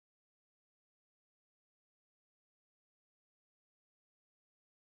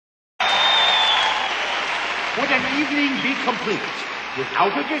would an evening be complete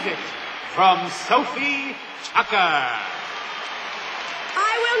without a visit from Sophie Tucker?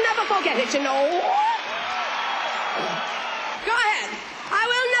 I will never forget it, you know. Go ahead. I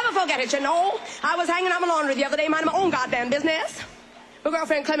will never forget it, you know. I was hanging out my laundry the other day, minding my own goddamn business. My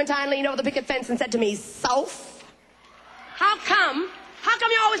girlfriend Clementine leaned over the picket fence and said to me, Soph, how come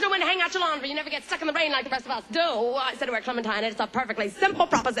you always know when to hang out your laundry? You never get stuck in the rain like the rest of us do. I said to her, Clementine, it's a perfectly simple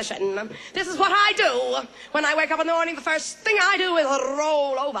proposition. This is what I do. When I wake up in the morning, the first thing I do is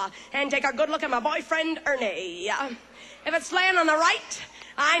roll over and take a good look at my boyfriend, Ernie. If it's laying on the right,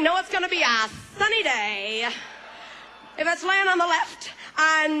 I know it's going to be a sunny day. If it's laying on the left,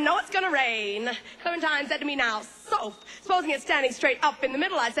 I know it's going to rain. Clementine said to me, now, Soph, supposing it's standing straight up in the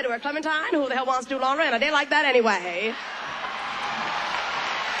middle, I said to her, Clementine, who the hell wants to do laundry on a day like that anyway?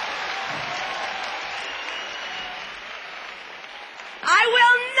 I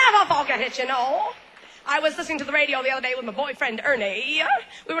will never forget it, you know. I was listening to the radio the other day with my boyfriend, Ernie.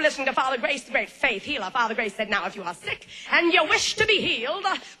 We were listening to Father Grace, the great faith healer. Father Grace said, now, if you are sick and you wish to be healed,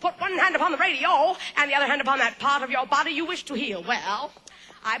 put one hand upon the radio and the other hand upon that part of your body you wish to heal. Well,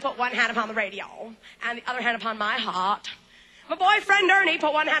 I put one hand upon the radio and the other hand upon my heart. My boyfriend, Ernie,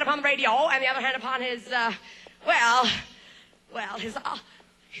 put one hand upon the radio and the other hand upon his,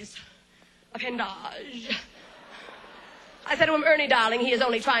 his appendage. I said to him, Ernie, darling, he is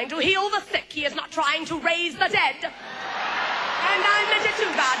only trying to heal the sick. He is not trying to raise the dead. And I meant it too,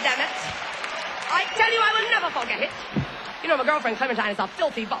 goddammit. I tell you, I will never forget it. You know, my girlfriend Clementine is a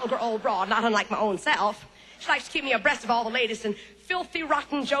filthy, vulgar old broad, not unlike my own self. She likes to keep me abreast of all the latest and filthy,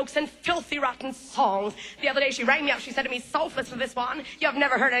 rotten jokes and filthy, rotten songs. The other day she rang me up. She said to me, Soph, listen to this one. You have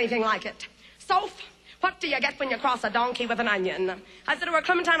never heard anything like it. Soph, what do you get when you cross a donkey with an onion? I said to her,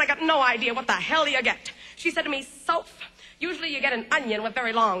 Clementine, I got no idea what the hell you get. She said to me, Soph, usually you get an onion with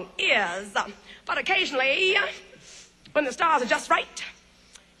very long ears. But occasionally, when the stars are just right,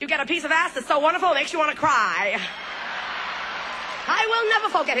 you get a piece of ass that's so wonderful it makes you want to cry. I will never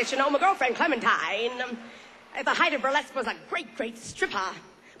forget it, you know. My girlfriend Clementine, at the height of burlesque, was a great, great stripper.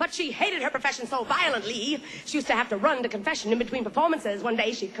 But she hated her profession so violently, she used to have to run to confession in between performances. One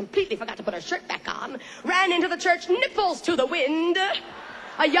day, she completely forgot to put her shirt back on, ran into the church, nipples to the wind.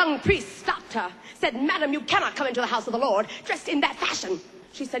 A young priest stopped her, said, Madam, you cannot come into the house of the Lord dressed in that fashion.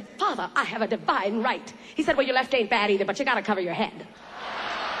 She said, Father, I have a divine right. He said, well, your left ain't bad either, but you got to cover your head.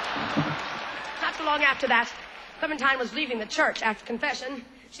 Not too long after that, Clementine was leaving the church after confession.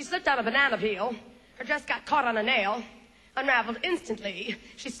 She slipped on a banana peel. Her dress got caught on a nail, unraveled instantly.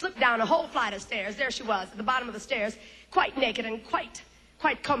 She slipped down a whole flight of stairs. There she was, at the bottom of the stairs, quite naked and quite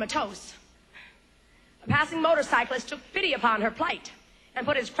comatose. A passing motorcyclist took pity upon her plight and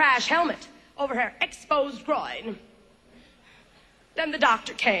put his crash helmet over her exposed groin. Then the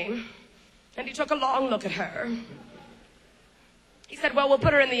doctor came, and he took a long look at her. He said, well, we'll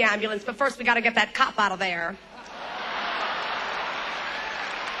put her in the ambulance, but first we got to get that cop out of there.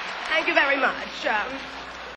 Thank you very much.